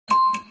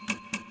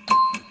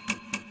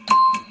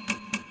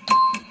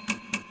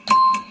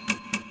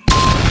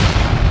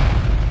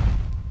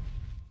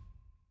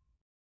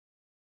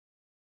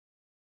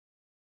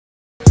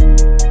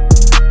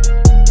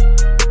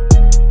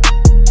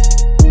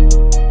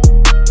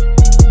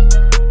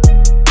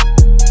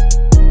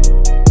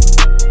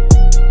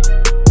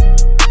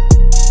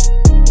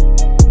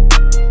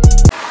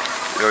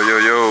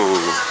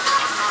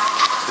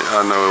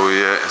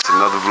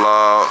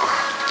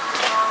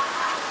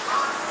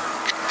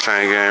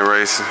Chain Gang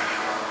Racing.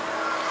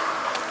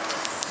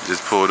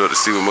 Just pulled up to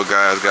see what my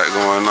guys got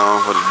going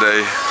on for the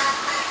day.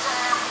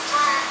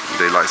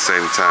 Daylight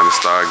saving time to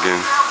start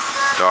getting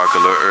dark a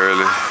little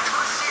early.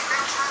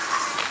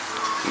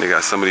 And they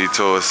got some of these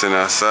toys sitting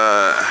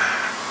outside.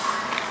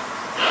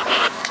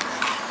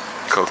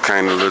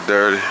 Cocaine a little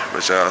dirty,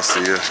 but y'all see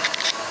it.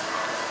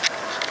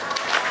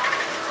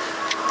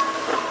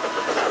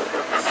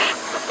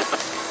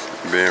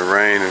 Been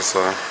raining,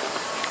 so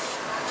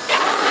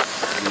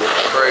look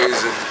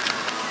crazy.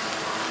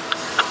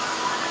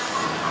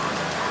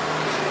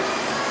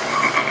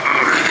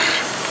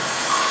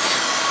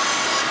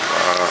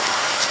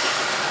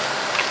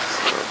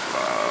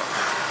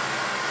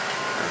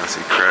 I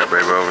see Crab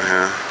Baby over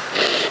here.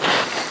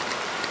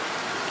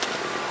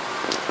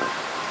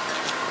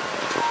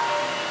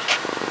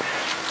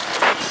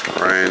 It's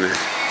raining.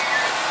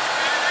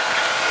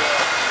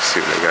 See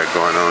what they got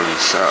going on in the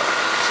shop.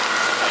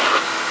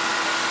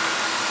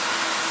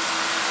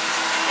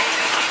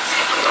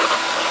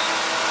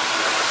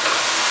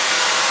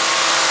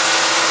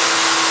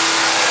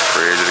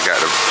 Fred just got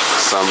the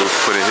sunroof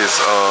put in his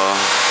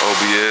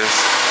OBS.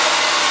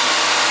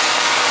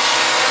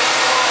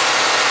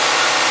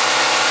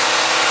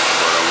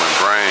 But on my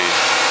brain.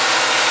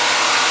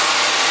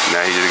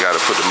 Now he just got to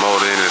put the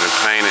motor in it and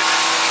paint it.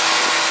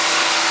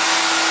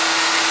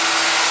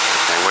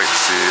 Can't wait to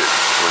see it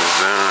when it's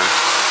done.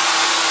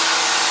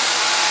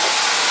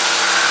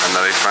 I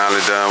know they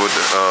finally done with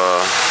the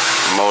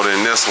motor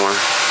in this one.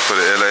 Put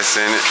the LS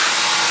in it.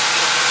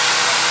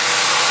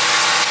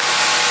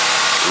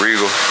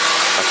 Regal.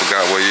 I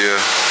forgot what year,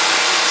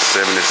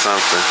 70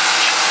 something.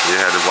 You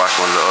had to watch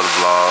one of the other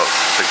vlogs.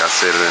 I think I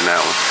said it in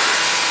that one.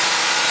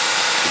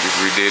 They just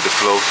redid the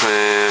floor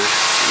pan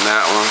in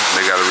that one.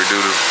 They got to redo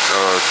the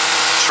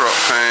truck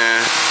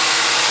pan.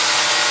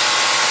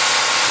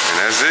 And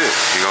that's it.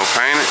 He gonna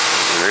paint it,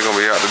 and they're gonna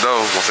be out the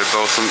door. Once they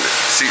throw some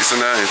seats in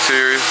there,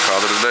 interior,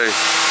 call it a day.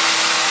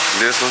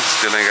 This one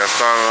still ain't got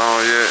started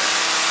on yet.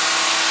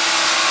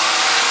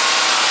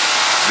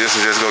 This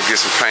one just gonna get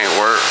some paint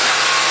work.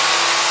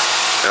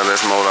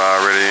 LS motor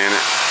already in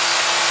it.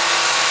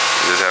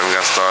 Just haven't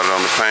got started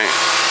on the paint,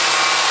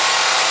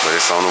 but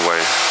it's on the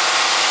way.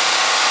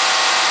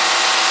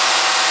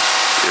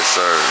 Yes,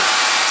 sir.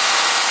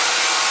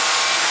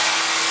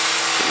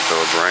 Can throw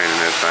a brain in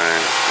that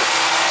thing.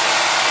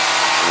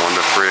 I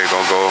wonder if Fred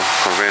gonna go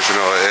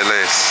conventional or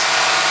LS.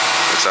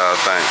 What y'all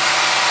think?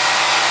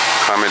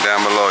 Comment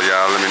down below,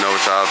 y'all. Let me know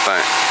what y'all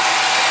think.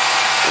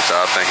 What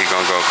y'all think he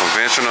gonna go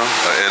conventional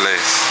or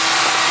LS?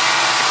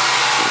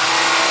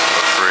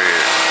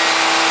 Fred.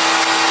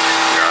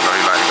 Y'all know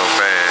he like to go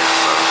fast,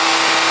 so.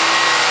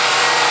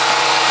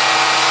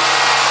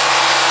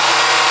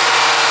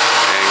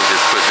 And he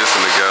just put this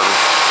one together.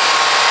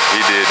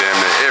 He did damn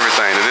near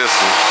everything to this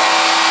one.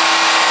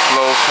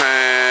 Floor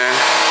pan,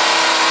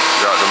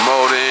 got the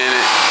motor in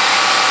it.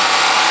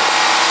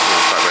 I'm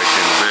gonna start back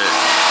in the bed.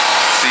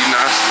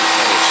 C-notch,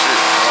 oh shit,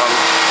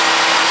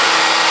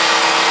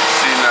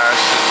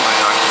 C-notch, man,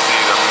 y'all can see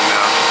it up in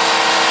there.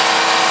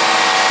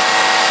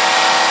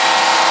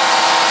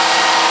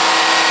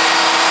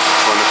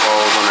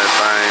 On that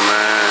thing,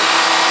 man.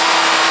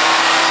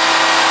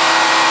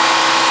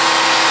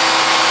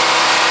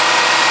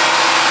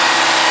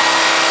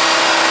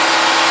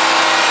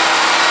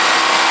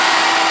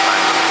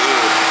 Thing look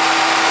good.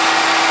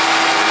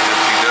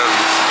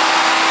 FGWs.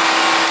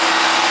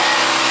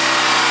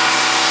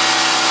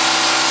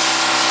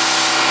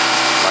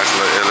 Nice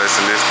little LS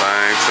in this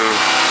thing too.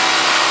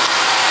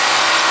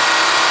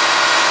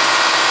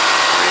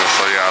 I ain't gonna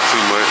show y'all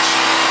too much.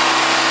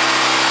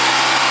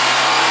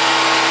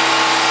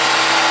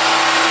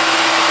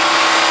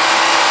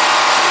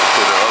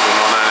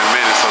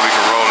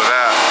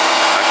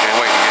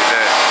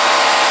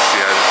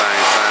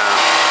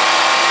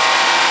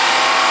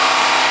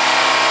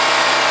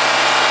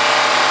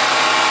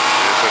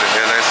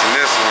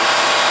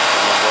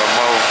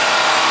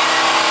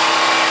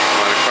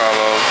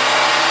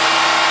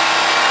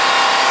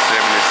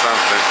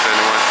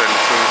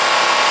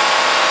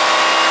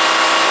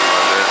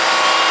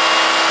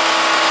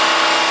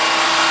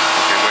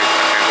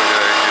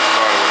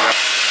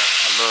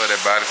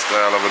 Body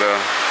style over there,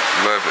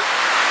 love it.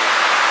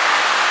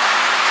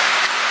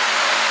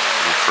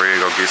 And Fred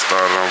gonna get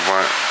started on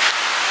white.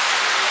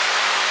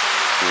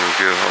 Gonna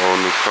get a whole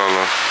new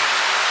color.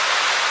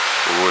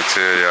 We'll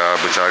tell y'all,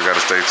 but y'all gotta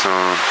stay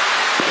tuned.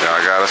 Y'all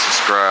gotta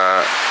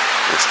subscribe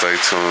and stay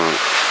tuned.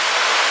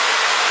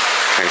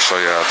 Can't show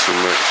y'all too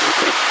much.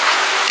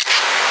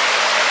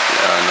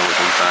 Y'all know what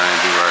them things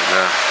do right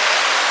there.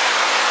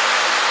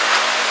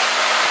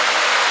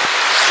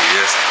 So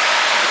yes,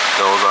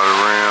 those are the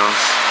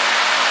rims.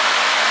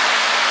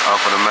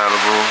 Off of the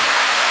Malibu.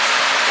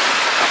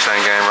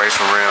 Chain Gang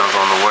Racing rims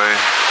on the way.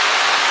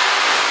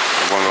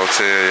 I wasn't gonna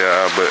tell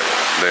y'all, but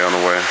they on the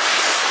way.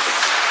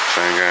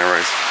 Chain Gang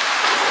Racing.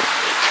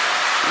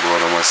 Going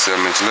on my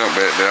 7-inch limp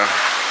back there.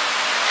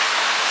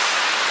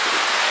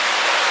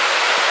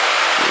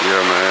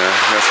 Yeah, man,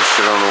 that's some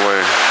shit on the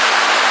way.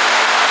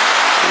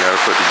 You gotta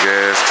put the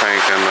gas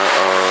tank in the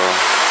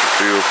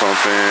fuel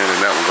pump in,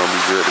 and that one's gonna be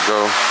good to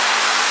go.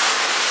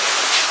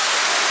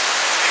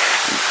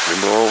 Them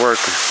boys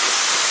working.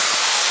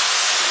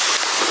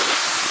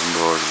 Them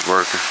boys is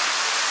working.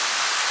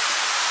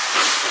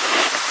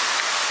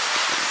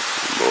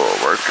 Them boys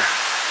working.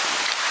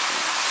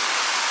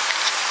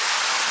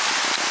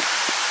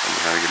 I'm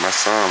gonna get my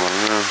son on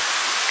them.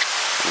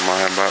 I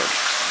might have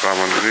about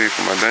one degree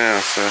for my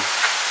damn self.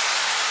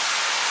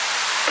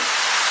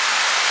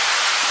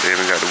 They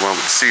even got the one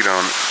with the seat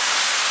on it.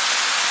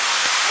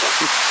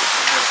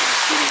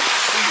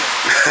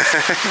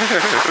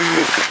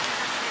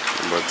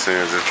 About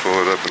 10 just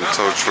pulled up in the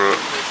tow truck.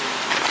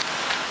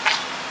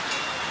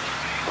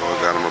 Oh,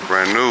 I got him a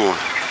brand new one.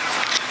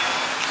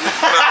 He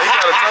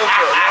got a tow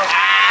truck,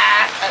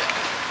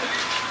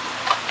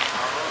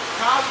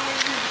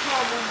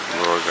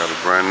 Boy, got a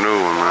brand new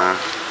one, man.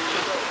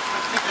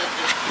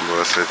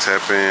 Boy said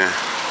tap in.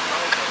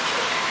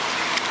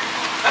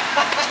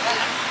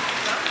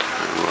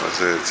 Boy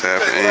said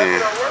tap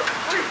in.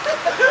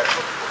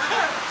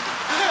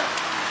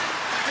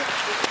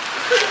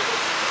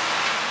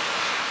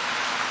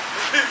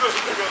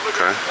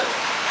 Okay.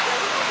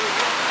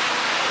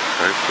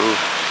 Okay, cool.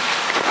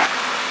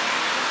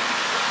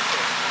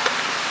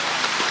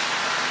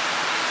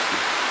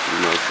 You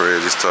know,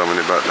 Fred just told me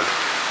about the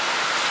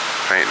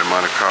paint the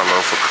Monte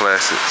Carlo for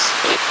classics.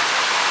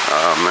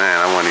 Oh man,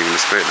 I wasn't even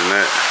expecting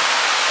that.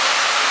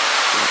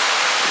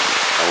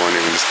 I wasn't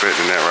even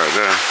expecting that right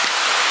there.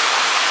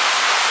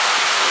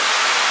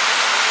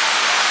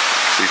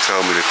 She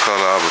told me the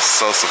color, I was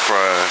so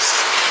surprised.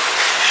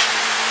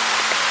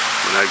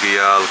 When I give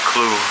y'all a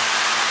clue,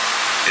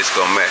 it's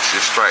gonna match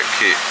this stripe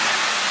kit.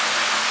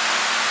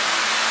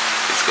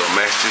 It's gonna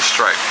match this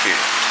stripe kit,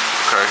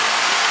 okay?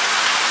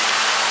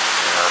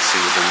 Y'all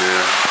see what them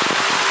is.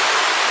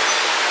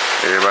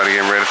 Everybody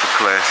getting ready for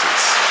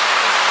classics.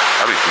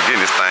 I be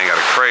forgetting this thing got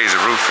a crazy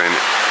roof in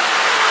it.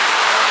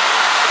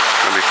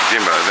 I be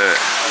forgetting about that.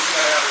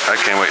 I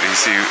can't wait to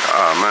see,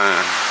 oh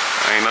man,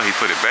 I ain't know he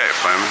put it back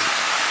for me.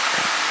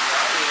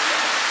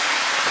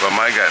 But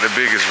Mike got the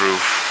biggest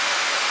roof.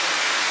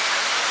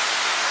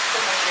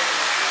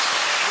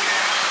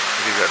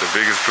 He got the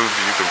biggest roof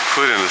you can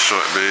put in a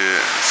short bed.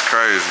 It's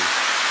crazy.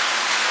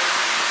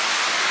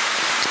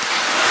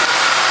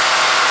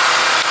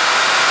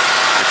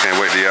 I can't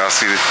wait till y'all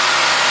see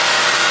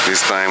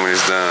this thing when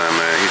it's done,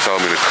 man. He told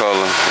me the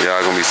color.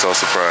 Y'all gonna be so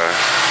surprised.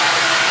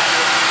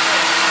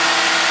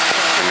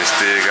 And they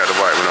still got the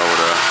white one over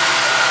there.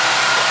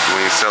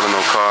 We ain't selling no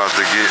cars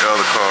to get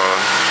other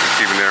cars. We're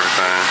keeping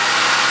everything.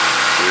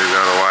 We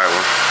got a white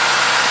one.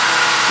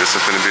 This is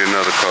gonna be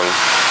another color.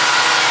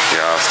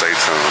 Y'all stay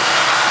tuned.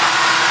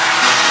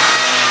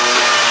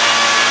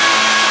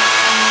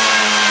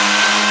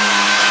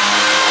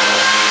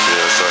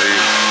 Yeah, so he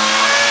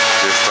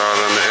just started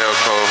on the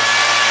Elko.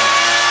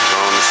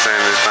 Going to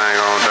sand this thing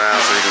on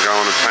down so he can go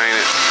on and paint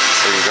it.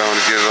 So he can go on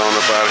and get it on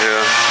up out of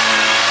here.